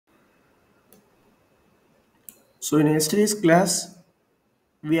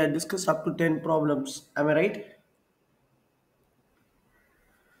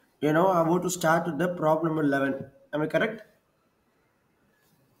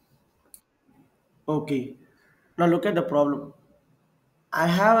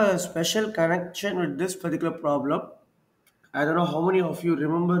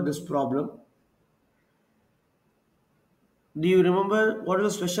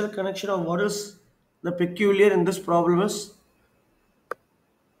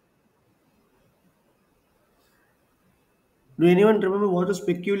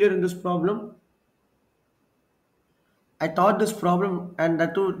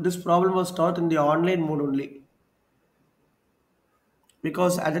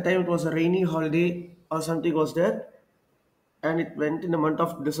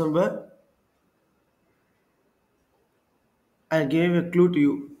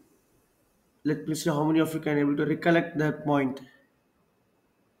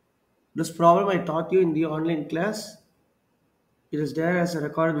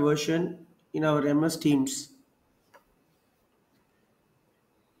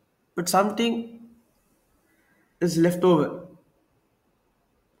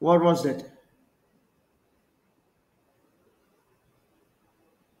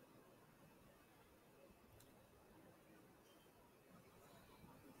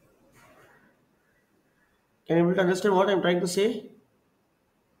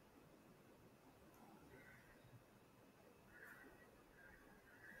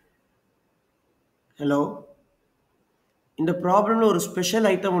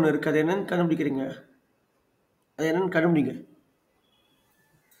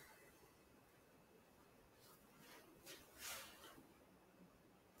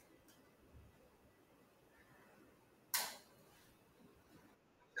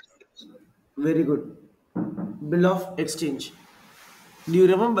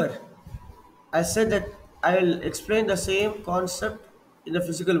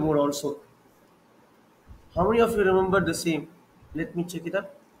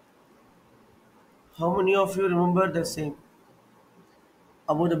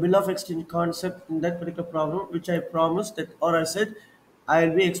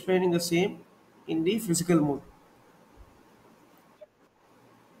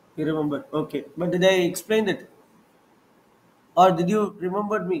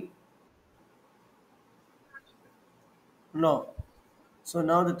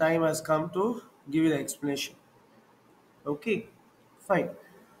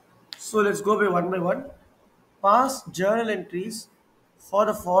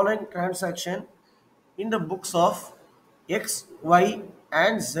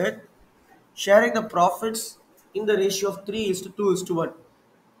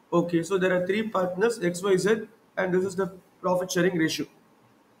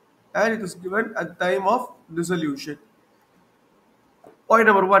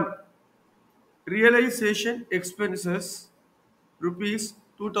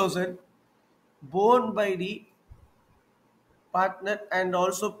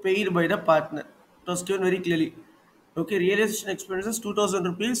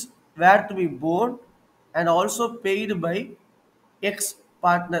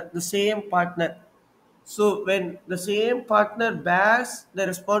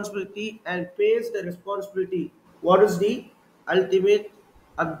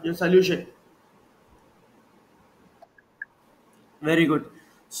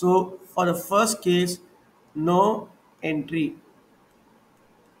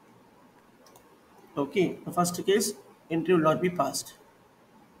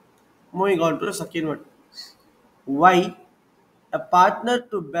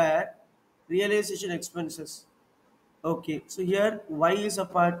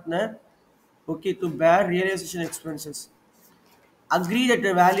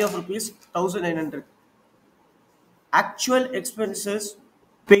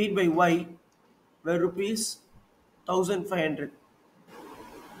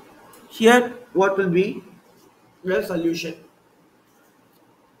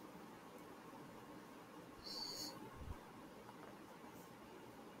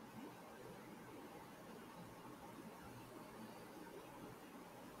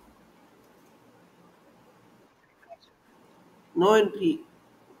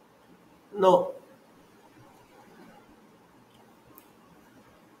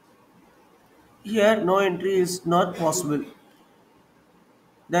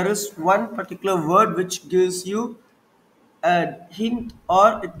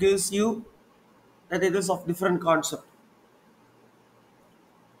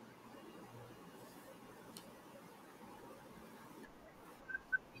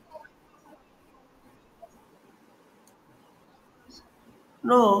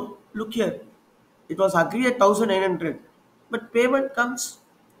No, look here. It was agreed at 1900, but payment comes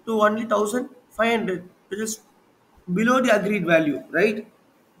to only 1500, which is below the agreed value, right?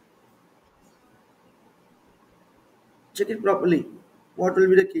 Check it properly. What will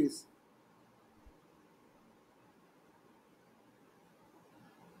be the case?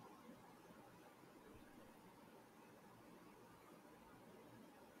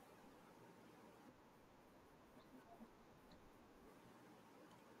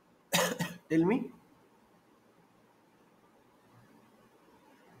 Tell me.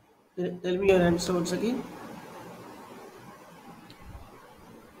 Tell me your answer once again.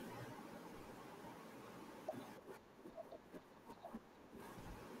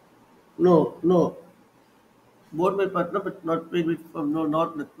 No, no. Both my partner, but not paid with no,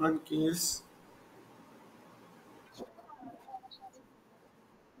 not that one case.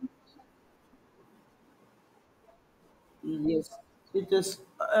 Yes, it is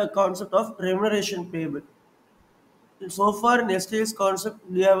a concept of remuneration payable. So far in yesterday's concept,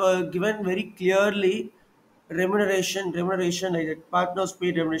 we have given very clearly remuneration like that, partners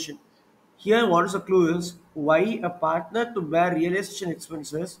paid remuneration. Here, what is the clue is why a partner to bear realization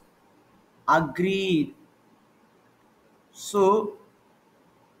expenses agreed. So,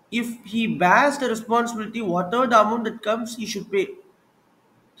 if he bears the responsibility, whatever the amount that comes, he should pay.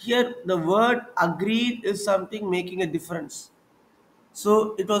 Here, the word agreed is something making a difference.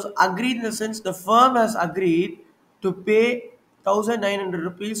 So it was agreed in the sense the firm has agreed to pay 1900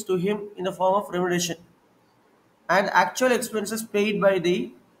 rupees to him in the form of remuneration, and actual expenses paid by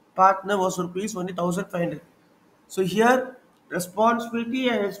the partner was rupees only 1500. So here responsibility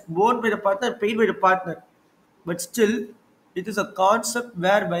is borne by the partner, paid by the partner, but still it is a concept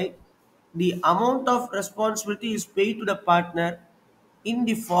whereby the amount of responsibility is paid to the partner in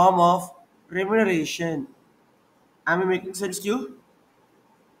the form of remuneration. Am I making sense to you?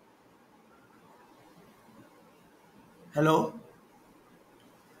 Hello?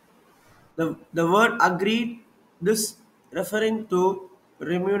 The word agreed, this referring to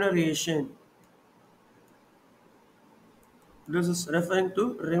remuneration. This is referring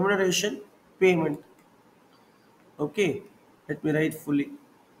to remuneration payment. Okay, let me write fully.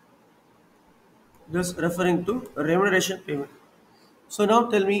 This referring to remuneration payment. So now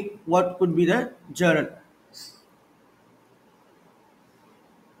tell me what could be the journal.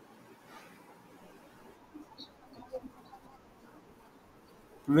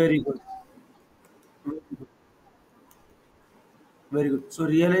 Very good. Very good. So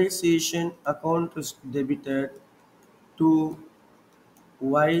realization account is debited to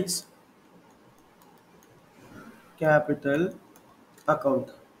wise capital account.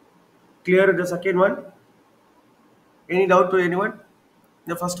 Clear the second one? Any doubt to anyone?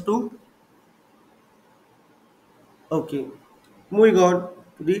 The first two? Okay. Moving on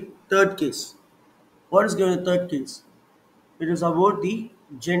to the third case. What is given in the third case? It is about the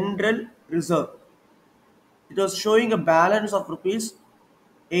general reserve. It was showing a balance of rupees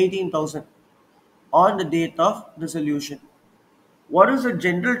 18,000 on the date of dissolution. What is the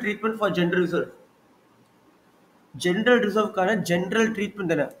general treatment for general reserve? General reserve kind general treatment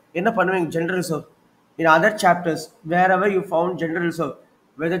தானே என்ன பண்ணுவீங்க general reserve in other chapters wherever you found general reserve,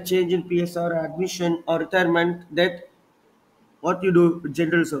 whether change in PSR, admission or retirement, that what you do with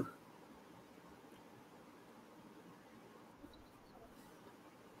general reserve?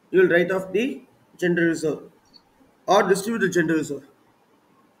 You will write off the general reserve or distribute the general reserve.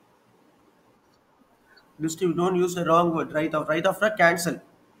 Distribute, don't use the wrong word. Write off or cancel.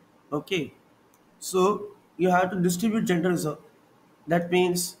 Okay. So you have to distribute general reserve. That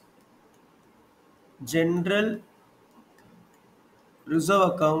means general reserve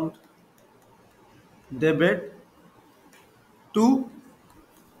account debit to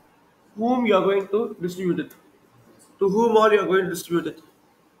whom you are going to distribute it. To whom all you are going to distribute it.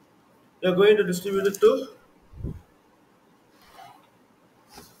 You are going to distribute it to,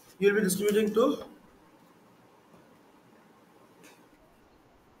 you will be distributing to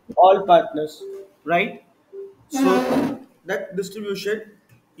all partners, right? So that distribution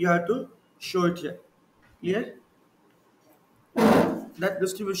you have to show it here. Clear? That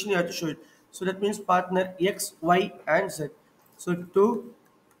distribution you have to show it. So that means partner X, Y, and Z. So to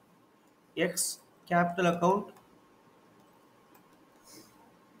X capital account,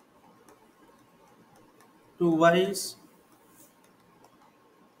 to Y's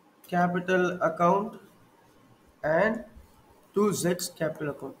capital account, and to Z's capital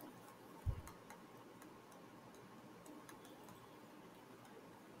account.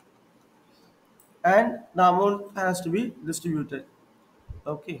 And the amount has to be distributed.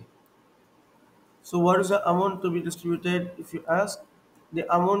 Okay. So what is the amount to be distributed if you ask?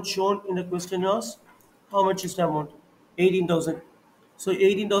 The amount shown in the question was, how much is the amount? 18,000. So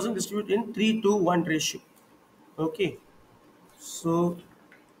 18,000 distributed in 3 to 1 ratio. Okay. So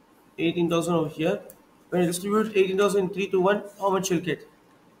 18,000 over here. When you distribute 18,000 in 3 to 1, how much you'll get?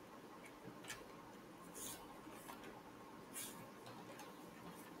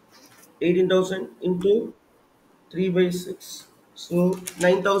 18,000 into 3 by 6. So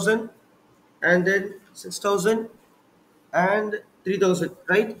 9,000 and then 6,000 and 3,000,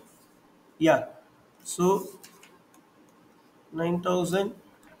 right? Yeah. So 9,000,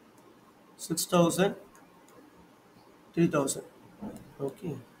 6,000, 3,000.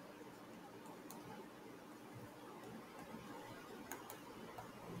 Okay.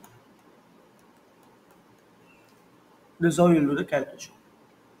 This is how you'll do the calculation.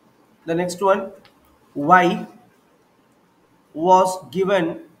 The next one, Y was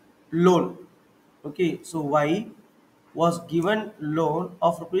given loan. Okay, so Y was given loan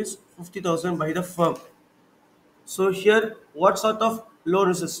of rupees 50,000 by the firm. So here, what sort of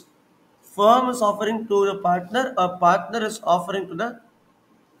loan is this? Firm is offering to the partner, or partner is offering to the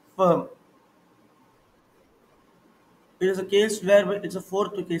firm. It is a case where it's a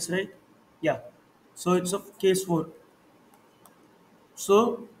fourth case, right? Yeah. So it's a case four.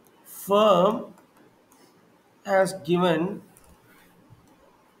 So firm has given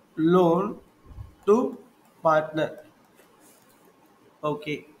loan to partner.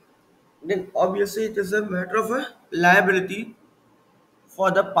 Okay. Then obviously it is a matter of a liability for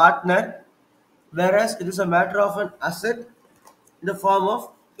the partner, whereas it is a matter of an asset in the form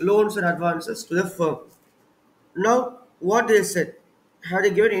of loans and advances to the firm. Now, what they said, have they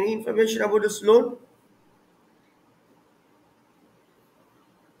given any information about this loan?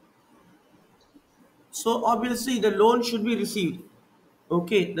 So obviously the loan should be received.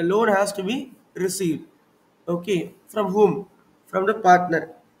 Okay, the loan has to be received. Okay, from whom? From the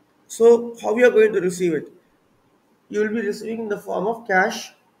partner. So how you are going to receive it? You will be receiving in the form of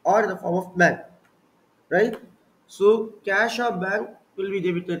cash or in the form of bank, right? So cash or bank will be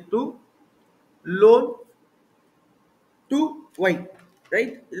debited to loan to Y,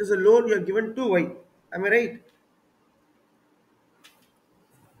 right? It is a loan you are given to Y. Am I right?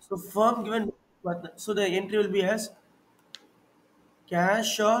 So firm given partner. So the entry will be as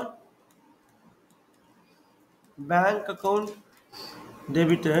cash or bank account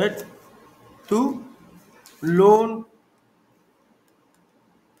debited to loan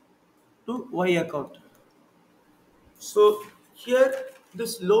to Y account. So here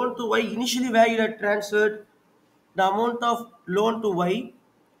this loan to Y, initially where you had transferred the amount of loan to Y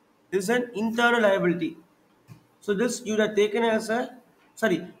is an internal liability. So this you would have taken as a,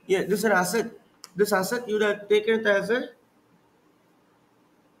 sorry, yeah, this is an asset. This asset you would have taken it as a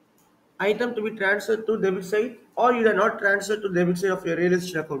item to be transferred to debit side, or you would have not transferred to debit side of your real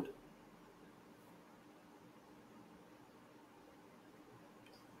estate account.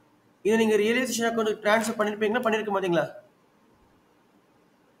 இதை நீங்க realisation account transfer பண்ணிருப்பீங்களா பண்ணிருக்க மாட்டீங்களா?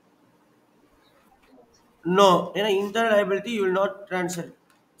 No, in an internal liability you will not transfer.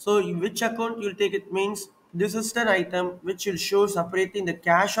 So which account you will take it means this is an item which will show separately in the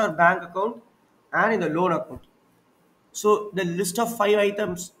cash or bank account and in the loan account. So the list of 5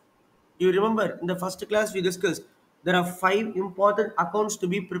 items, you remember in the first class we discussed, there are 5 important accounts to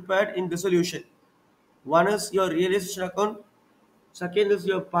be prepared in dissolution. One is your realization account, second is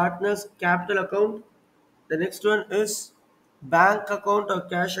your partner's capital account, the next one is bank account or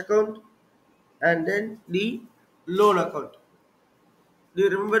cash account, and then the loan account. Do you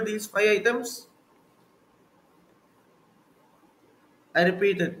remember these 5 items? I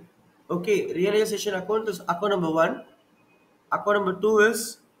repeated. Okay, realization account is account number one. Account number two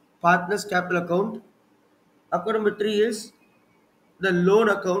is partner's capital account. Account number three is the loan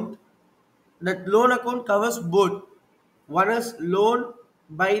account. That loan account covers both. One is loan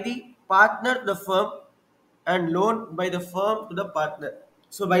by the partner to the firm and loan by the firm to the partner.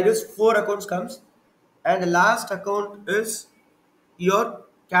 So by this 4 accounts comes, and the last account is your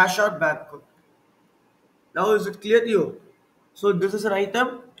cash out bank account. Now is it clear to you? So this is an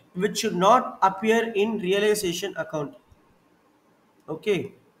item which should not appear in realization account.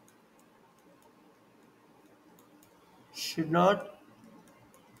 Okay, should not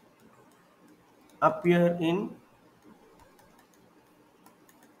appear in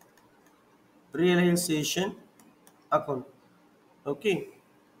realization account. Okay,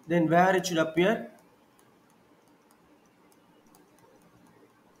 then where it should appear?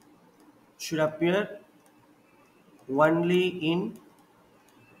 Should appear only in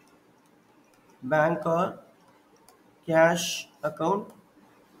bank or cash account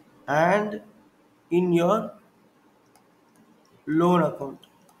and in your loan account.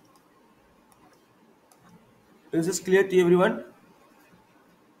 Is this clear to everyone?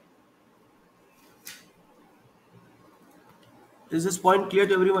 Is this point clear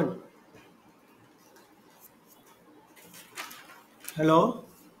to everyone? Hello?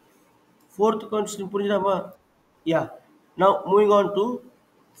 Fourth question, புரிஞ்சுதாமா? Yeah. Now moving on to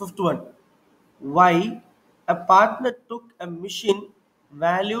fifth one. Why a partner took a machine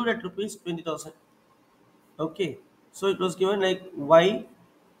valued at rupees 20,000. Okay. So it was given like why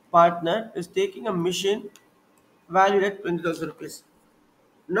partner is taking a machine valued at 20,000 rupees.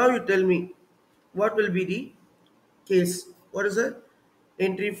 Now you tell me what will be the case? What is the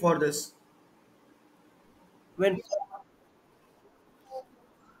entry for this? When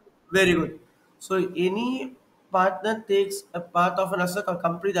very good. So any partner takes a part of an asset or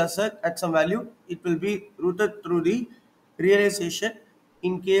complete asset at some value, it will be routed through the realization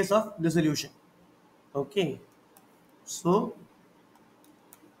in case of dissolution. Okay. So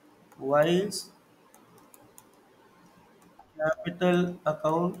whilst capital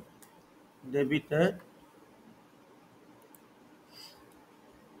account debited,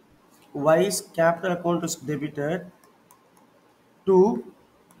 whilst capital account is debited to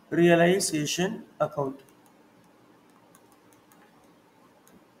realization account,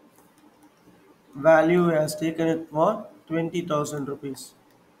 value has taken it for 20,000 rupees.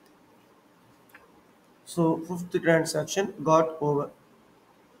 So fifth transaction got over.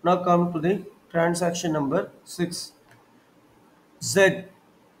 Now come to the transaction number 6. Z,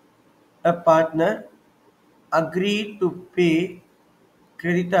 a partner, agreed to pay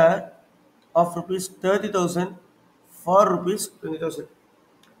creditor of rupees 30,000 for rupees 20,000.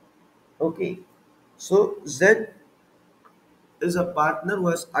 Okay. So Z is a partner who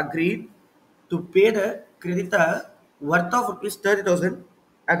has agreed to pay the creditor worth of rupees 30,000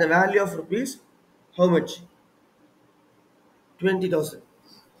 at the value of rupees how much? 20,000.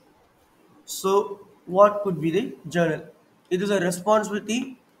 So, what could be the journal? It is a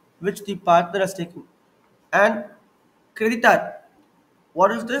responsibility which the partner has taken. And creditor,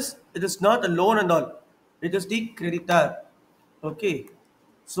 what is this? It is not a loan and all. It is the creditor. Okay.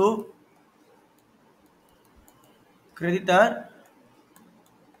 So, creditor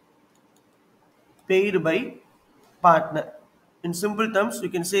paid by partner. In simple terms, you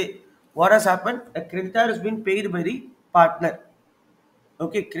can say what has happened? A creditor has been paid by the partner.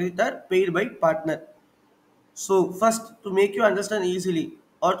 Okay, creditor paid by partner. So first, to make you understand easily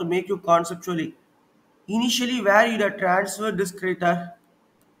or to make you conceptually, initially where you have transferred this creditor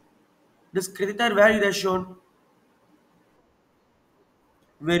where you have shown,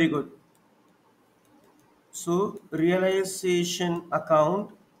 very good. So realization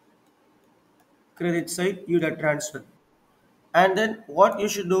account credit side you have transferred, and then what you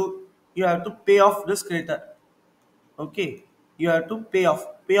should do, you have to pay off this creditor. Okay, you have to pay off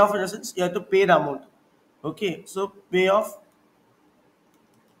in a sense you have to pay the amount. Okay, so pay off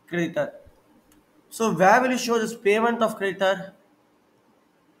creditor. So where will you show this payment of creditor?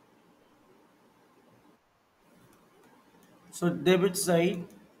 So debit side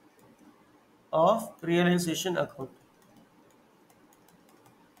of realization account.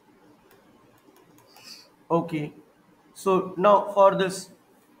 Okay. So now for this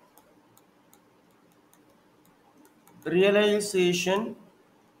realization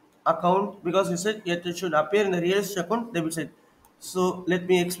account, because you said yet it should appear in the realization account debit side. So let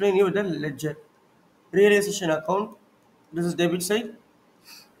me explain you the ledger. Realization account. This is debit side.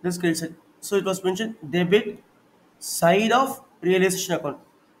 This is credit side. So it was mentioned debit side of realization account.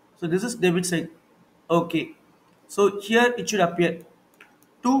 So this is debit side. Okay. So here it should appear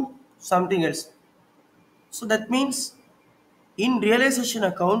to something else. So that means in realization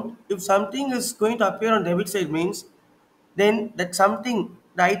account, if something is going to appear on debit side means then that something,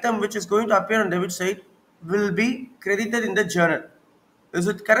 the item which is going to appear on debit side will be credited in the journal. Is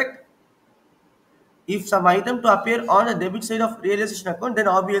it correct? If some item to appear on the debit side of realization account, then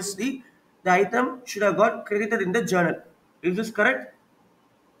obviously the item should have got credited in the journal. Is this correct?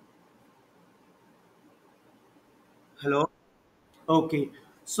 Hello? Okay.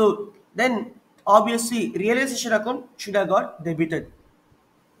 So then obviously realization account should have got debited.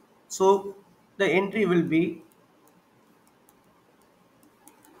 So the entry will be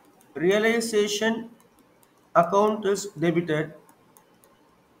realization account is debited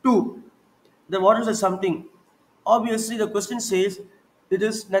to the what is the something. Obviously the question says it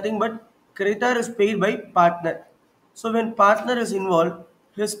is nothing but creditor is paid by partner. So when partner is involved,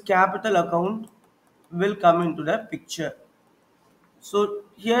 his capital account will come into the picture. So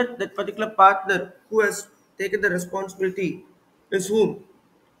here that particular partner who has taken the responsibility is whom?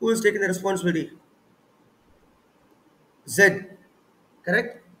 Who has taken the responsibility? Z,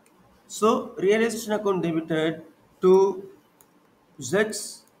 correct? So realization account debited to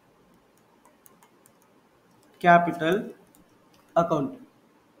Z's capital account.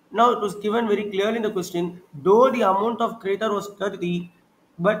 Now it was given very clearly in the question, though the amount of creditor was 30,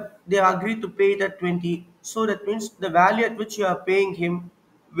 but they agreed to pay it at 20. So that means the value at which you are paying him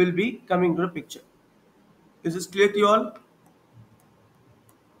will be coming to the picture. Is this clear to you all?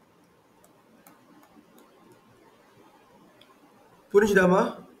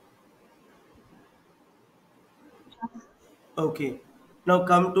 Punishdama? Okay. Now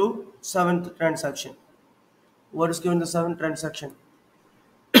come to seventh transaction. What is given in the seventh transaction?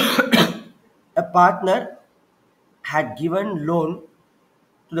 A partner had given loan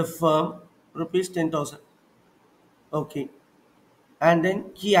to the firm rupees 10,000. Okay. And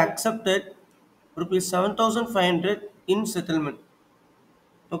then he accepted rupees 7,500 in settlement.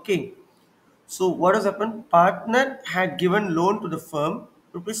 Okay. So what has happened? Partner had given loan to the firm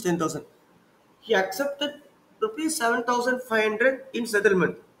rupees 10,000. He accepted rupees 7,500 in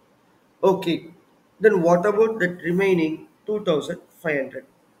settlement. Okay. Then what about the remaining 2,500?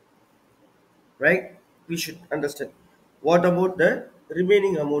 Right? We should understand. What about the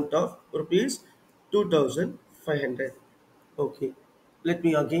remaining amount of rupees 2,500? Okay. Let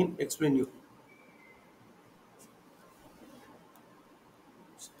me again explain you.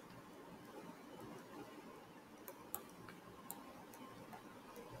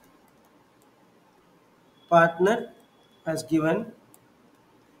 Partner has given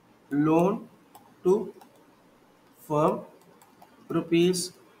loan to firm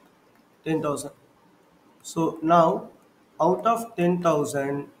rupees 10,000. So now out of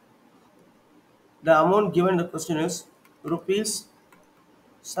 10,000, the amount given in the question is rupees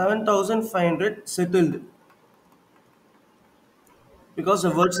 7,500 settled because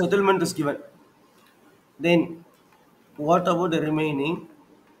the word settlement is given. Then what about the remaining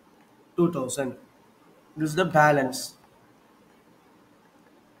 2,000? This is the balance.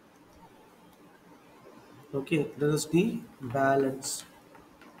 Okay, this is the balance.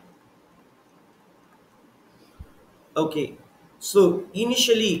 Okay, so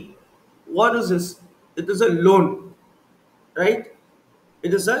initially, what is this? It is a loan, right?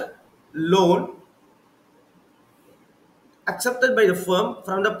 It is a loan accepted by the firm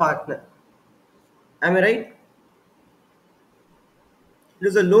from the partner. Am I right? It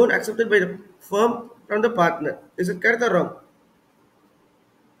is a loan accepted by the firm from the partner. Is it correct or wrong?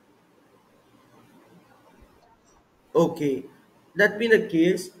 Okay, that being the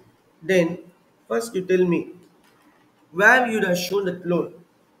case, then first you tell me where you have shown that loan.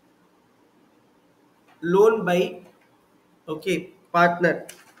 Loan by, okay, partner.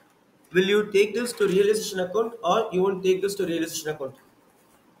 Will you take this to realization account or you won't take this to realization account?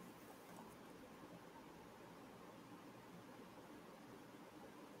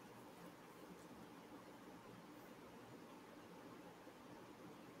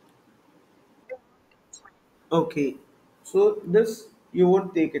 Okay, so this you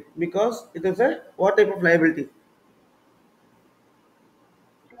won't take it because it is a what type of liability?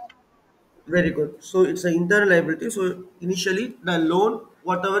 Very good. So it's an internal liability. So initially the loan,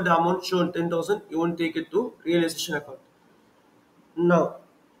 whatever the amount shown 10,000, you won't take it to realization account. Now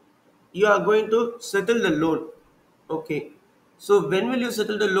you are going to settle the loan. Okay. So when will you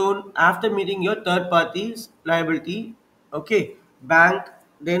settle the loan? After meeting your third party's liability. Okay. Bank,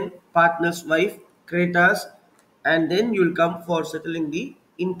 then partner's wife, creditors, and then you'll come for settling the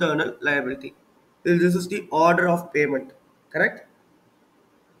internal liability. This is the order of payment. Correct?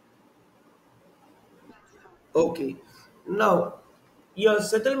 Okay. Now your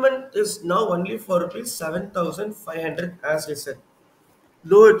settlement is now only for rupees 7,500 as I said.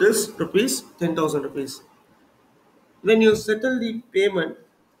 Though it is rupees 10,000 rupees. When you settle the payment,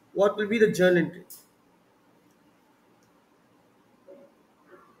 what will be the journal entry?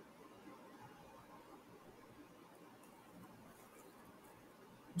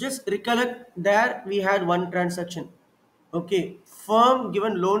 Just recollect there we had one transaction. Okay, firm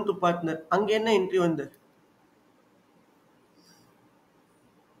given loan to partner. அங்க என்ன entry வந்து?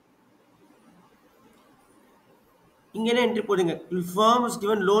 இங்க என்ன entry போடுங்க? Firm is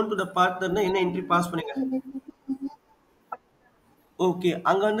given loan to the partner னா என்ன entry pass பண்ணுங்க? Okay,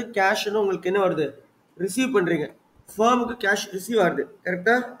 அங்க வந்து cash னு உங்களுக்கு என்ன வருது? ரிசீவ் பண்றீங்க. ஃபர்முக்கு cash ரிசீவ் ஆகுது.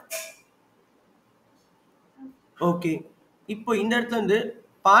 கரெக்ட்டா? ஓகே. இப்போ இந்த இடத்துல வந்து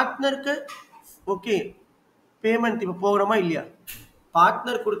பார்ட்னருக்கு ஓகே பேமெண்ட் இப்போ போகிறோமா இல்லையா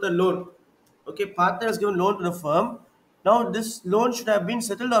பார்ட்னர் கொடுத்த loan okay partner has given loan to the firm now this loan should have been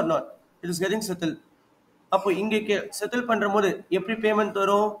settled or not it is getting settled அப்போ இங்கே செட்டில் பண்ணுற போது எப்படி பேமெண்ட்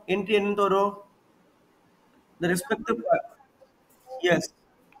வரும் என்ட்ரி என்ன வரும் The respective yes.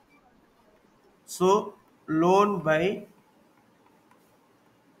 So loan by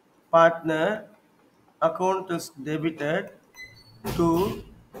partner account is debited to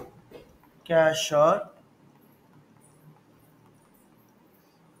cash or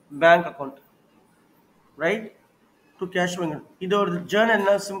bank account, right? To cash bank. இது ஒரு journal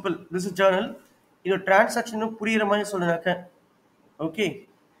என்ன simple. This is journal. இது transaction புரியுற மாதிரி சொல்லுனாக்க okay.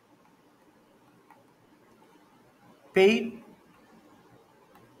 Paid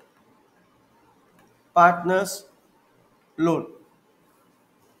partners loan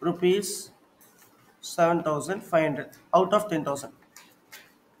rupees 7,500 out of 10,000.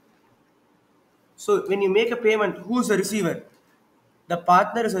 So when you make a payment, who is the receiver? The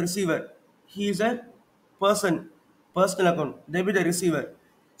partner is a receiver. He is a person, personal account. They be the receiver.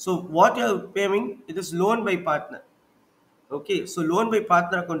 So what you are paying, it is loan by partner. Okay, so loan by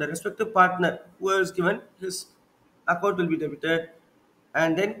partner account, the respective partner who is given, his account will be debited,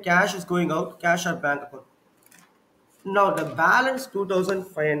 and then cash is going out, cash or bank account. Now the balance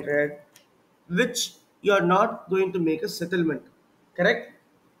 2,500, which you are not going to make a settlement, correct?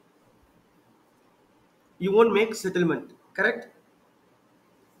 You won't make settlement, correct?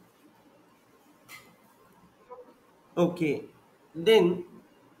 Okay. Then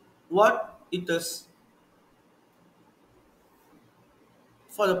what it is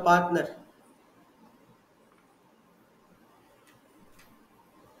for the partner?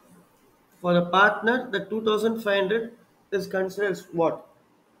 For the partner, the 2,500 is considered as what?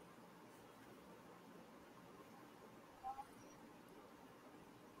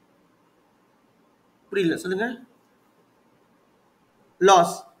 புரியல சொல்லுங்க.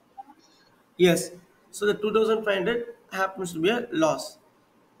 Loss. Yes. So the 2,500 happens to be a loss.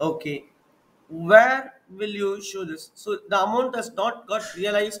 Okay. Where will you show this? So the amount has not got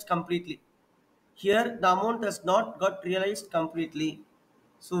realized completely. Here the amount has not got realized completely.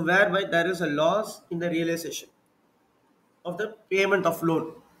 So whereby there is a loss in the realization of the payment of loan.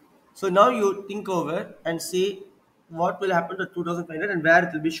 So now you think over and see what will happen to 2,500 and where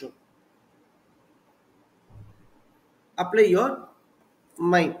it will be shown. Apply your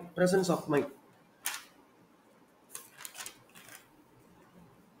mind, presence of mind.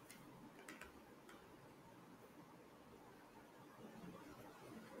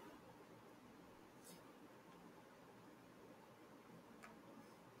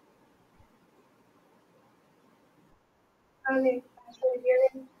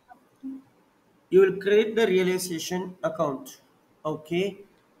 You will create the realization account. Okay.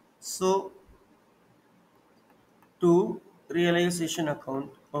 So to realization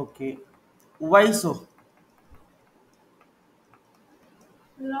account. Okay. Why so?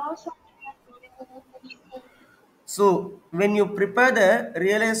 So when you prepare the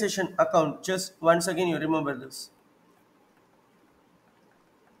realization account, just once again you remember this.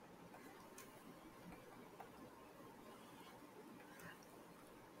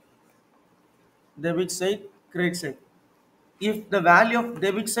 Debit side, credit side. If the value of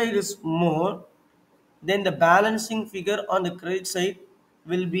debit side is more, then the balancing figure on the credit side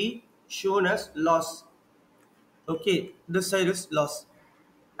will be shown as loss. Okay, this side is loss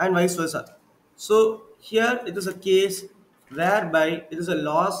and vice versa. So here it is a case whereby it is a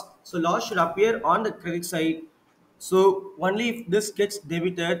loss. So loss should appear on the credit side. So only if this gets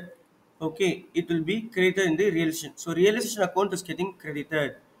debited, okay, it will be credited in the realization. So realization account is getting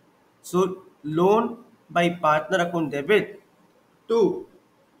credited. So loan by partner account debit to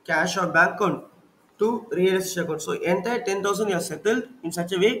cash or bank account to realization account. So entire 10,000 you are settled in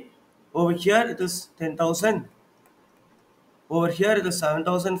such a way. Over here it is 10,000. Over here it is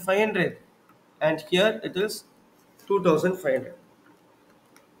 7,500 and here it is 2,500.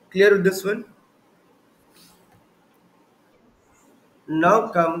 Clear with this one? Now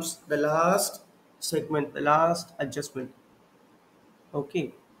comes the last segment, the last adjustment.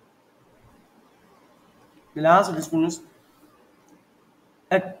 Okay, the last adjustment is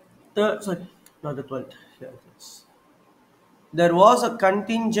at the sorry, not the 12th. Here it is. There was a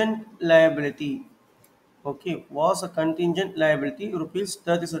contingent liability. Okay, was a contingent liability rupees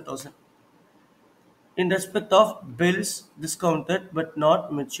 37,000 in respect of bills discounted but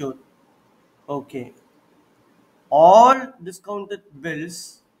not matured. Okay, all discounted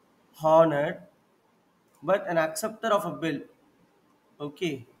bills honored, but an acceptor of a bill,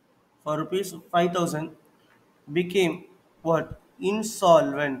 okay, for rupees 5,000 became what?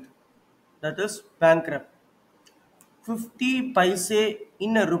 Insolvent, that is bankrupt. 50 paise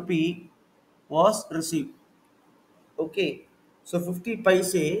in a rupee was received. Okay, so 50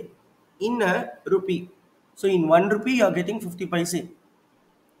 paise in a rupee. So in 1 rupee you are getting 50 paise.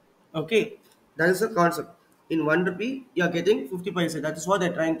 Okay, that is the concept. In 1 rupee you are getting 50 paise. That is what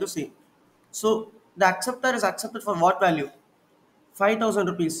they're trying to say. So the acceptor is accepted for what value? 5,000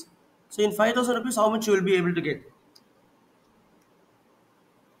 rupees. So in 5,000 rupees, how much you will be able to get?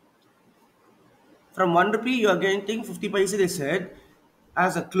 From 1 rupee, you are getting 50 paise, they said,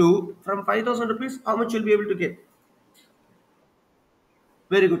 as a clue. From 5,000 rupees, how much you'll be able to get?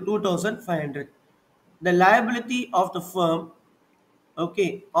 Very good, 2,500. The liability of the firm,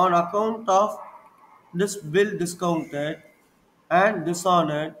 okay, on account of this bill discounted and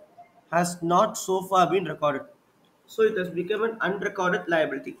dishonored has not so far been recorded. So it has become an unrecorded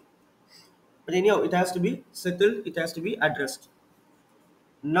liability. But anyhow, it has to be settled, it has to be addressed.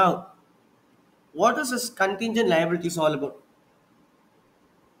 Now, what is this contingent liabilities all about?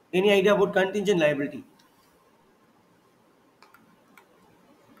 Any idea about contingent liability?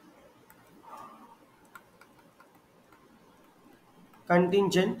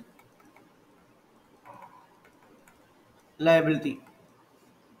 Contingent liability.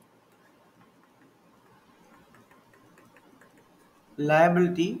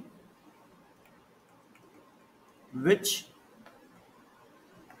 Liability which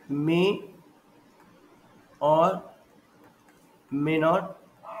may or may not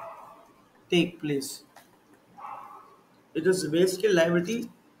take place. It is basically liability,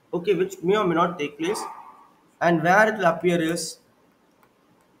 okay, which may or may not take place, and where it will appear is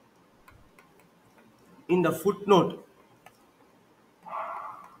in the footnote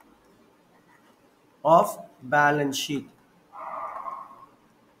of balance sheet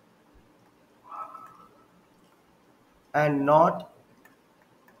and not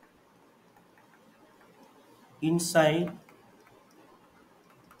inside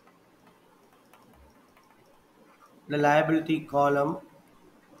the liability column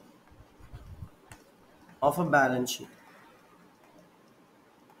of a balance sheet.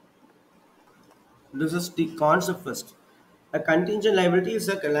 This is the concept first. A contingent liability is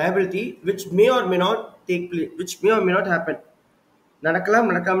a liability which may or may not take place, which may or may not happen. நடக்கலாம்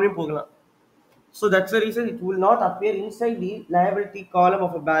நடக்காமலும் போகலாம். So that's the reason it will not appear inside the liability column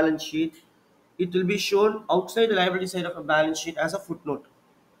of a balance sheet. It will be shown outside the liability side of a balance sheet as a footnote.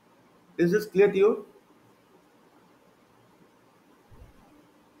 Is this clear to you?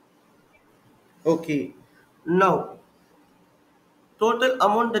 Okay. Now, total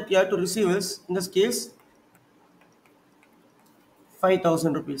amount that you have to receive is, in this case,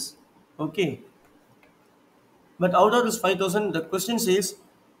 5,000 rupees. Okay. But out of this 5,000, the question says,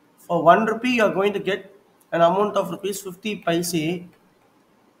 for 1 rupee, you are going to get an amount of rupees 50 paise.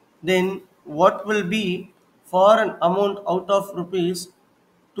 Then what will be for an amount out of rupees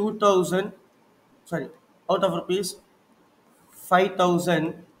 2,000, sorry, out of rupees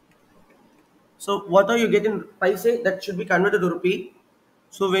 5,000? So what are you getting paise? That should be converted to rupee.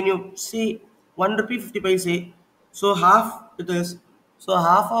 So when you see 1 rupee 50 paise, so half it is, so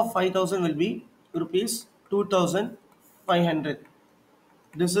half of 5,000 will be rupees 2,500.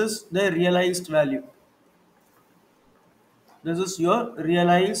 This is the realized value. This is your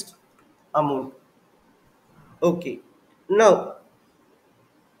realized amount. Okay. Now,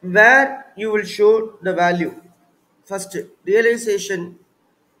 where you will show the value? First, realization.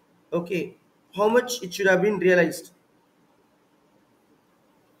 Okay. How much it should have been realized?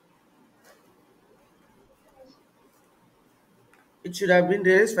 It should have been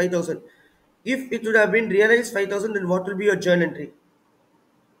realized 5,000. If it would have been realized 5,000, then what will be your journal entry?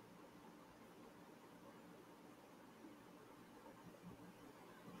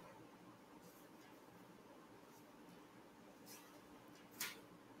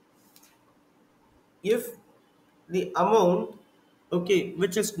 If the amount, okay,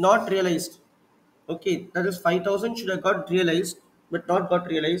 which is not realized, okay, that is 5,000 should have got realized, but not got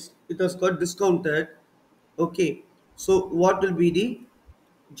realized, it has got discounted. Okay, so what will be the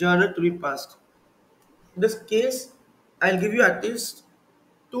journal to be passed? This case, I'll give you at least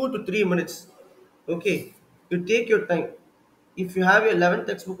 2 to 3 minutes. Okay, you take your time. If you have your 11th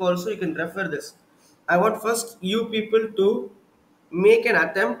textbook also, you can refer this. I want first you people to make an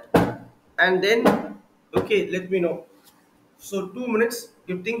attempt, and then, okay, let me know. So 2 minutes,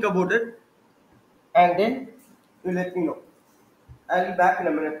 you think about it, and then you let me know. I'll be back in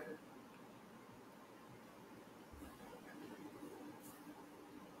a minute.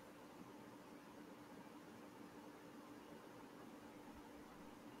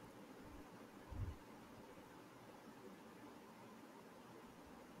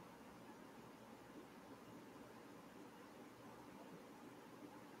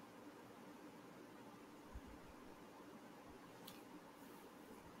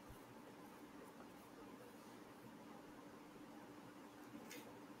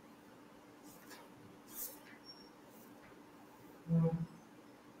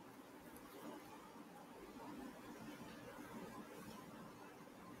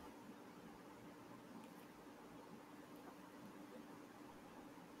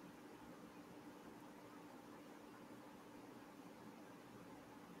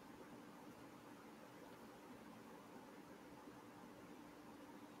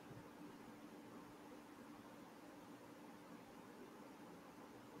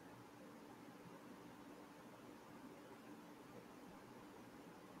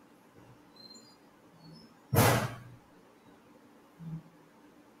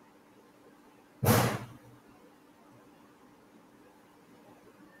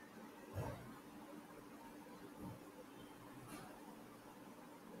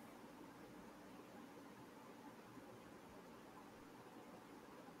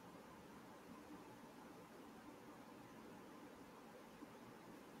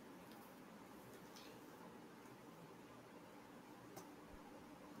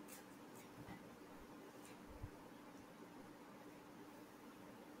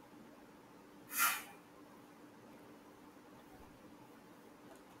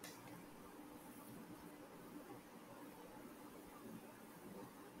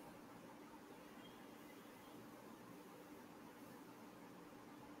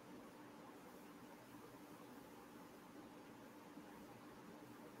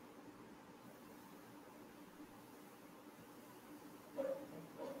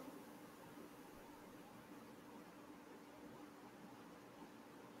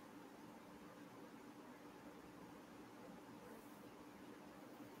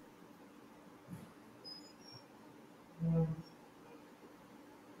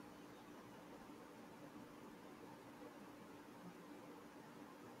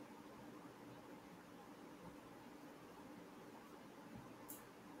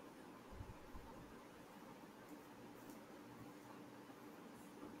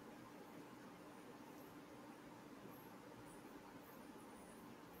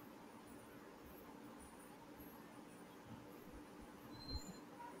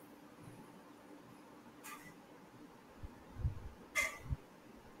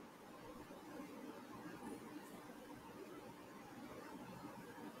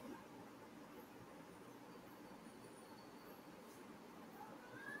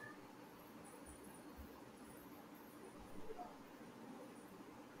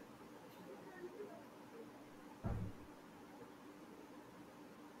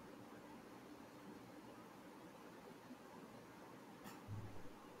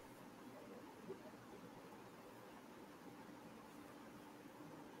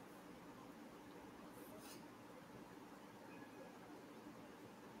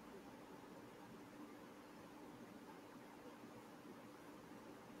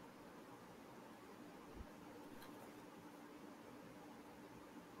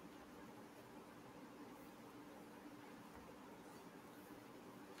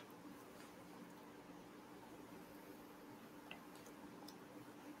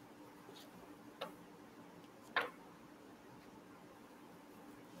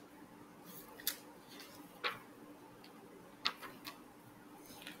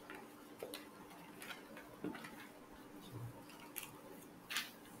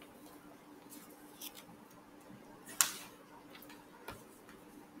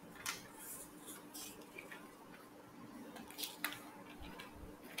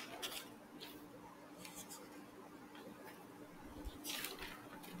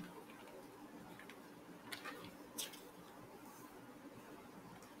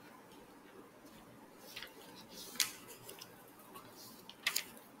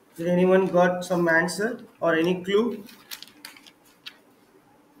 Did anyone got some answer or any clue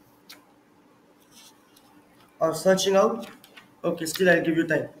or searching out? Okay, still I'll give you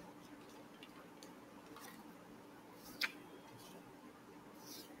time.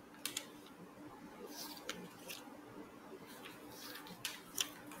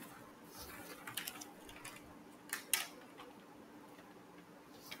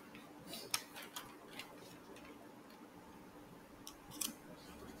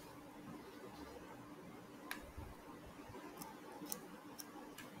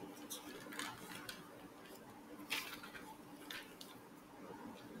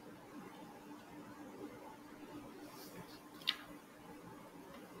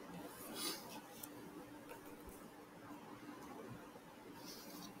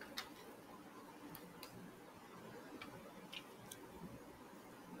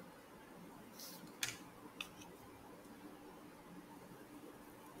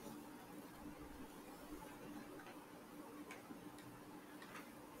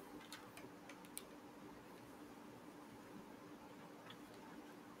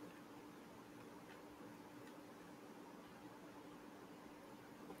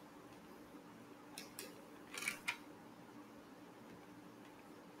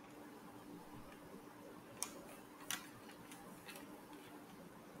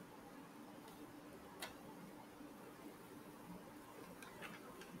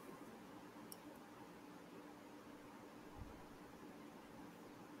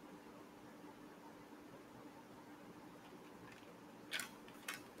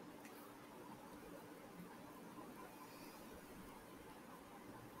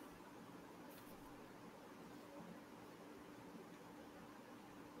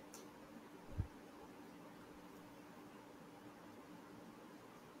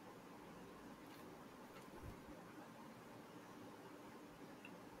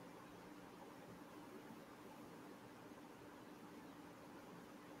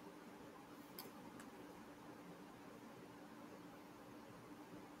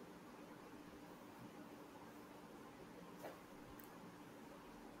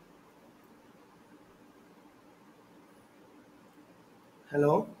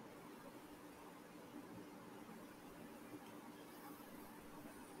 Hello?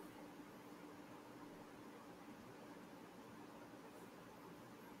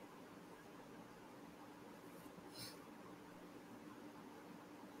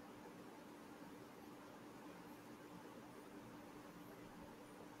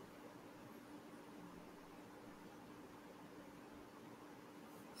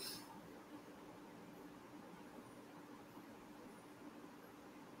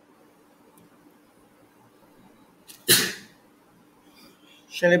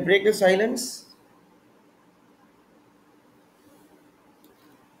 Shall I break the silence?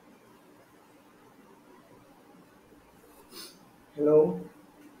 Hello?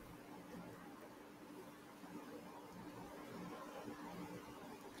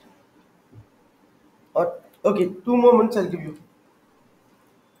 Or okay, 2 more minutes I'll give you.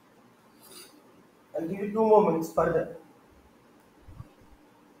 I'll give you 2 more minutes further.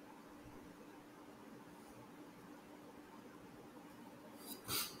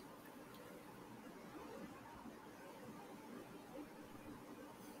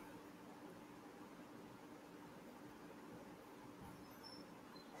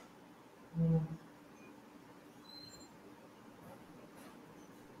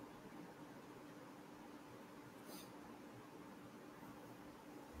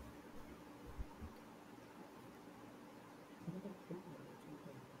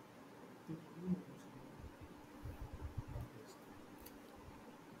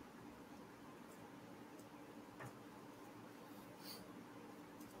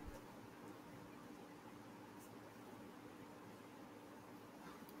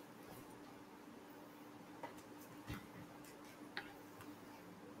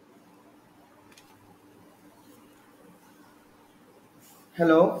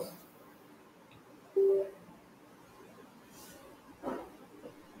 Hello?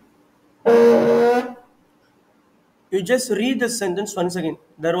 You just read the sentence once again.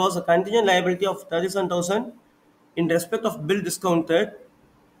 There was a contingent liability of 37,000 in respect of bill discounted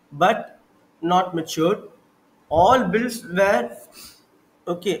but not matured. All bills were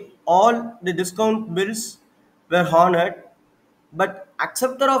okay. All the discount bills were honored, but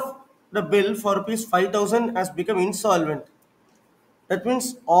acceptor of the bill for rupees 5,000 has become insolvent. That means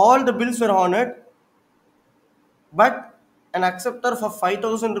all the bills were honored, but an acceptor for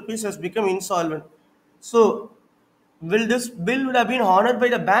 5,000 rupees has become insolvent. So, will this bill would have been honored by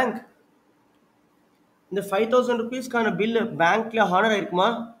the bank? இந்த 5,000 rupees கான bill bankல honor ஆயிருக்குமா?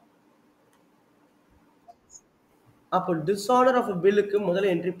 அப்போ dishonour of a பில்லுக்கு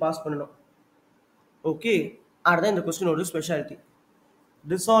முதல்ல entry pass பண்ணணும். Okay, அதுதான் இந்த கொஸ்டினோட speciality.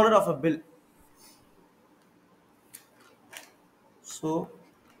 Dishonour of a bill. So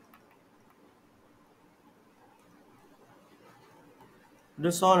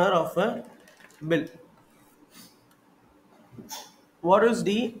dishonor of a bill. What is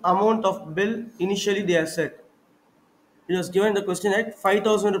the amount of bill initially they have said? It was given the question that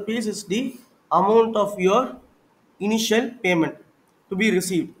 5,000 rupees is the amount of your initial payment to be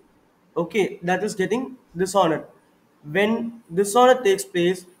received. Okay, that is getting dishonored. When dishonor takes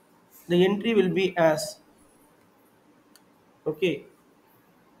place, the entry will be as, okay,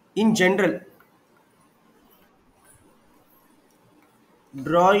 in general,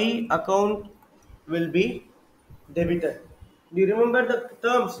 drawee account will be debited. Do you remember the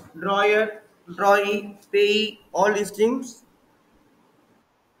terms drawer, drawee, payee, all these things?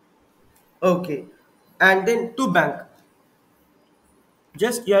 Okay. And then to bank.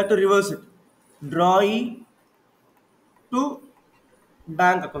 Just you have to reverse it. Drawee to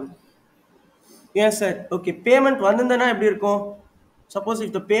bank account. Yes, sir. Okay. Payment வந்திருந்தனா எப்படி இருக்கும்? Suppose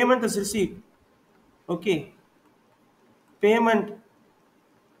if the payment is received. Okay. Payment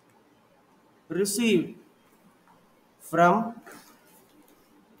received from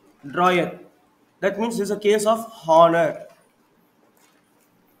drawer. That means this is a case of honor.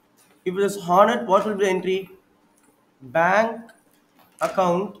 If it is honored, what will be the entry? Bank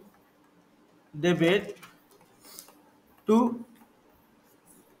account debit to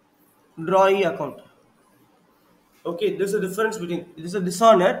drawee account. Okay, there's a difference between this is a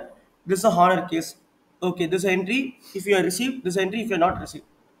dishonor, this is a honor case. Okay, this entry if you are received, this entry if you are not received.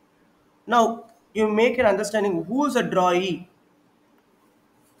 Now you make an understanding who is a drawee.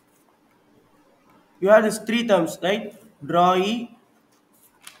 You have these three terms, right? Drawee,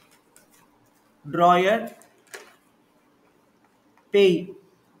 drawer, pay.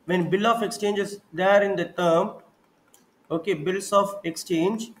 When bill of exchange is there in the term, okay, bills of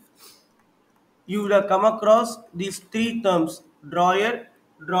exchange, you will have come across these three terms: drawer,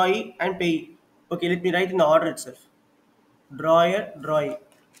 drawee, and pay. Okay, let me write in the order itself. Drawer, drawee.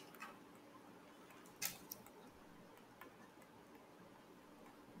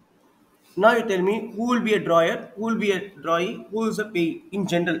 Now you tell me who will be a drawer, who will be a drawee, who is a pay in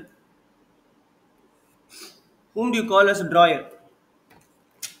general. Whom do you call as a drawer?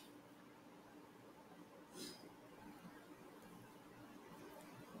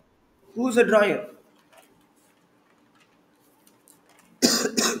 Who is a drawer?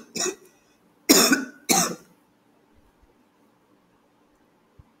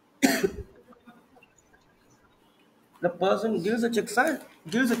 The person gives a check, sir.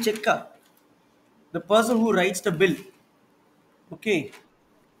 Gives a checker. The person who writes the bill. Okay.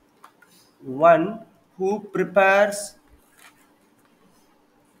 One who prepares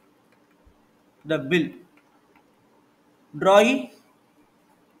the bill. Drawee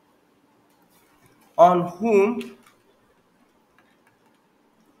on whom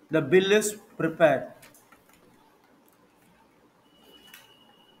the bill is prepared.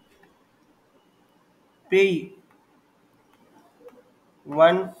 Pay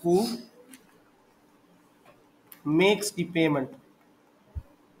one who makes the payment.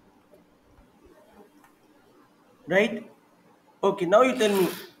 Right? Okay, now you tell me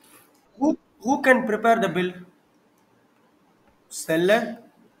who can prepare the bill? Seller.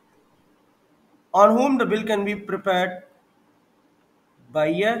 On whom the bill can be prepared?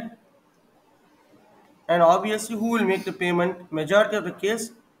 Buyer. And obviously who will make the payment? Majority of the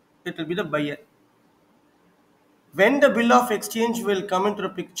case it will be the buyer. When the bill of exchange will come into the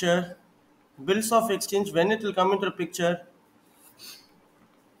picture, bills of exchange when it will come into the picture,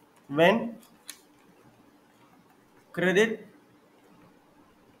 when credit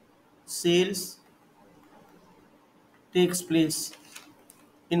sales takes place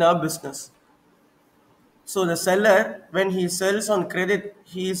in our business. So the seller, when he sells on credit,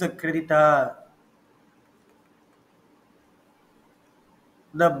 he is a creditor.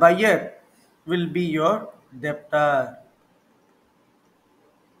 The buyer will be your debtor.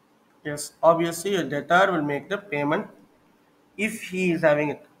 Yes, obviously your debtor will make the payment if he is having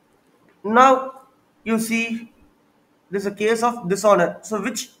it. Now you see this is a case of dishonor. So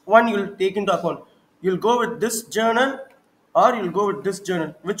which one you'll take into account? You'll go with this journal or you'll go with this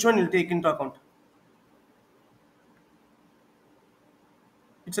journal. Which one you'll take into account?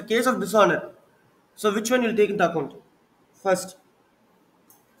 It's a case of dishonor. So which one you'll take into account? First.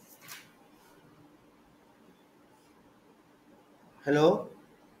 Hello?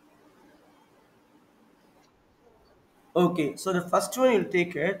 Okay, so the first one you'll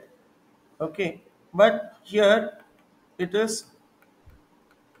take it. Okay. But here It is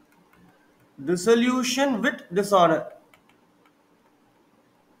dissolution with dishonor.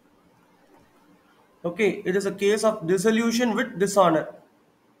 Okay, it is a case of dissolution with dishonor.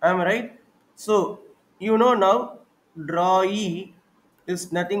 Am I right? So, you know now, drawee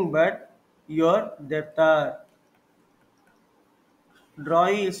is nothing but your debtor.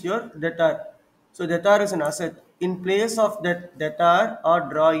 Drawee is your debtor. So, debtor is an asset. In place of that debtor or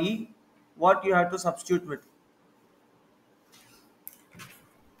drawee, what you have to substitute with?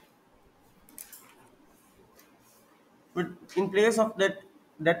 In place of that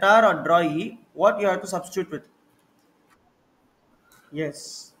debtor or drawee, what you have to substitute with?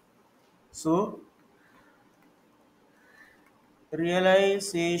 Yes. So,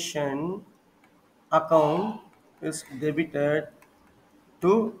 realization account is debited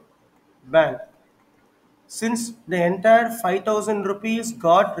to bank. Since the entire 5,000 rupees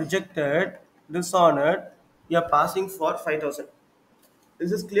got rejected, dishonored, you are passing for 5,000.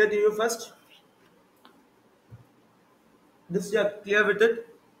 Is this clear to you first? This you are clear with it?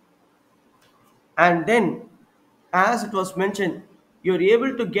 And then, as it was mentioned, you're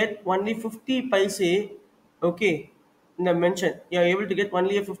able to get only 50 paise, okay, in the mention, you're able to get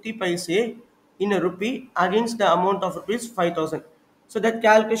only a 50 paise in a rupee against the amount of rupees 5,000. So that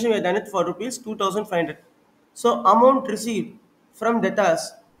calculation we have done it for rupees 2,500. So amount received from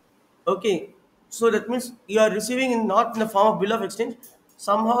debtors. Okay, so that means you are receiving in not in the form of bill of exchange.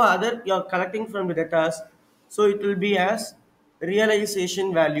 Somehow or other you are collecting from the debtors. So it will be as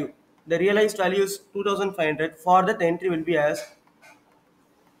realization value. The realized value is 2,500. For that entry will be as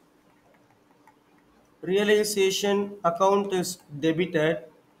realization account is debited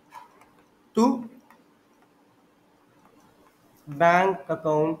to bank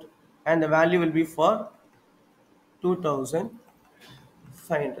account and the value will be for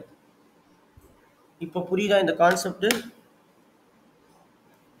 2,500. இப்போ புரியுதா இந்த concept?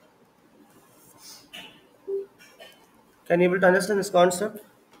 Can you able to understand this concept?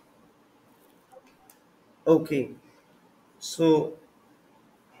 Okay. So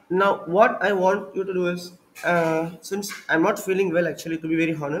now what I want you to do is, since I'm not feeling well actually, to be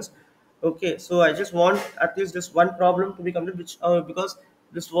very honest, okay, so I just want at least this one problem to be completed, which because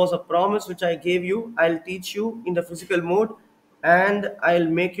this was a promise which I gave you. I'll teach you in the physical mode, and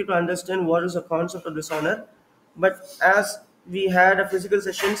I'll make you to understand what is the concept of dishonor. But as we had a physical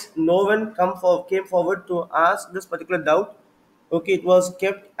sessions, no one came forward to ask this particular doubt. Okay, it was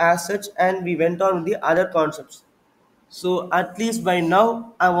kept as such, and we went on with the other concepts. So at least by now,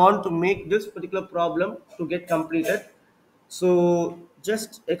 I want to make this particular problem to get completed. So just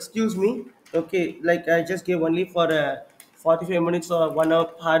excuse me. Okay, like I just gave only for 45 minutes or 1 hour,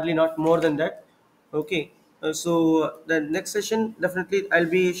 hardly not more than that. Okay. So the next session definitely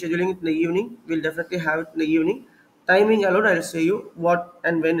I'll be scheduling it in the evening. We'll definitely have it in the evening. Timing allowed, I'll say you what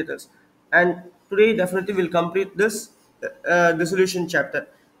and when it is. And today definitely we'll complete this dissolution chapter.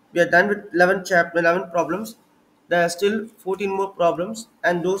 We are done with 11 chapter 11 problems. There are still 14 more problems,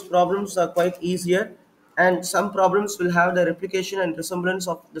 and those problems are quite easier. And some problems will have the replication and resemblance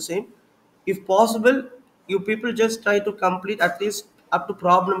of the same. If possible, you people just try to complete at least up to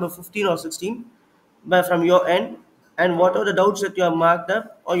problem number 15 or 16 by from your end. And whatever the doubts that you have marked up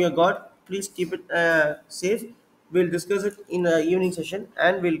or you got, please keep it safe. We'll discuss it in the evening session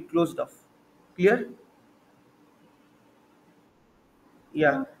and we'll close it off. Clear?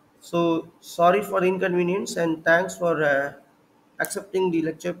 Yeah. So sorry for the inconvenience and thanks for accepting the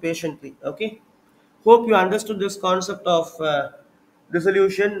lecture patiently. Okay. Hope you understood this concept of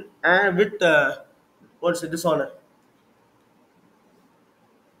dissolution and with what's it, dishonor.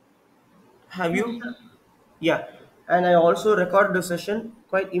 Have you? Yeah. And I also record the session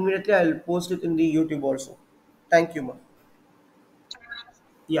quite immediately. I'll post it in the YouTube also. Thank you, ma.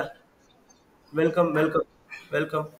 Yeah. Welcome. Welcome. Welcome.